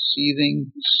its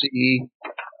seething sea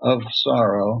of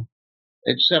sorrow,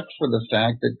 except for the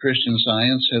fact that Christian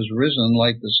Science has risen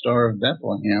like the Star of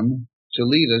Bethlehem to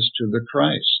lead us to the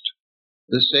Christ,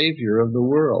 the Savior of the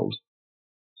world.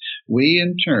 We,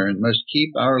 in turn, must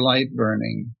keep our light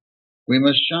burning. We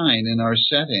must shine in our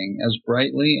setting as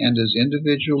brightly and as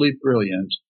individually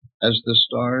brilliant as the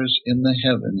stars in the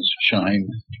heavens shine.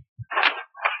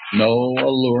 No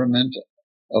allurement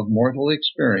of mortal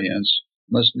experience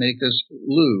must make us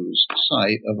lose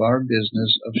sight of our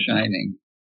business of shining,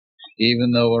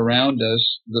 even though around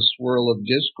us the swirl of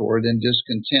discord and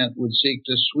discontent would seek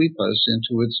to sweep us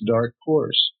into its dark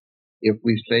course if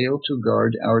we fail to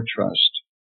guard our trust.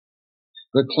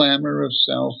 The clamor of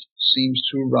self seems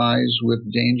to rise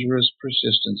with dangerous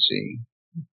persistency.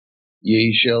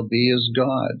 Ye shall be as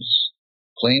gods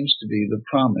claims to be the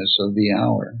promise of the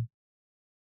hour.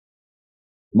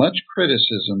 Much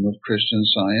criticism of Christian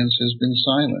Science has been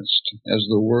silenced as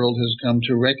the world has come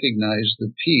to recognize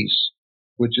the peace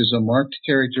which is a marked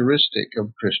characteristic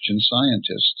of Christian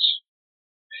scientists.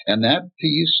 And that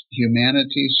peace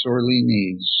humanity sorely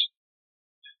needs.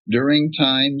 During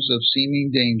times of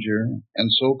seeming danger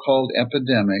and so-called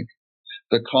epidemic,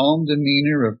 the calm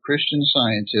demeanor of Christian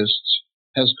scientists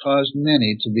has caused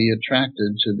many to be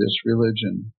attracted to this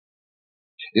religion.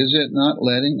 Is it not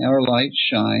letting our light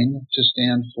shine to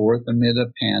stand forth amid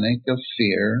a panic of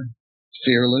fear,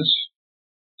 fearless,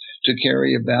 to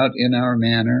carry about in our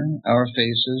manner, our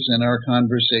faces, and our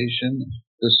conversation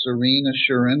the serene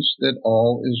assurance that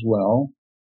all is well?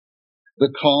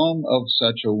 The calm of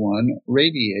such a one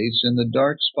radiates in the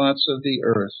dark spots of the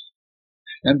earth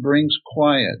and brings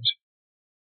quiet,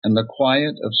 and the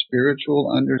quiet of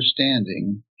spiritual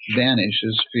understanding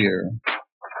banishes fear.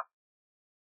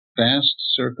 Fast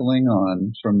circling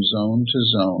on from zone to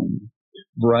zone,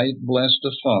 bright blessed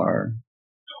afar,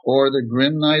 o'er the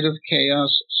grim night of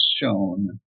chaos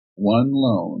shone one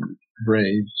lone,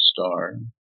 brave star.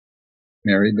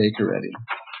 Mary Baker Eddy.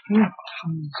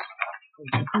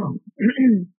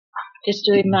 Just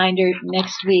a reminder,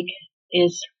 next week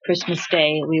is Christmas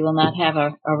Day. We will not have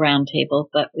our round table,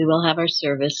 but we will have our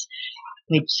service.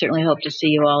 We certainly hope to see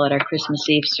you all at our Christmas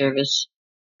Eve service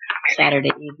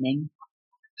Saturday evening.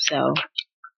 So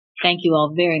thank you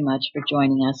all very much for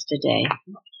joining us today.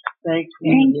 Thank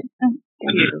you. Thank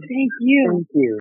you. Thank you.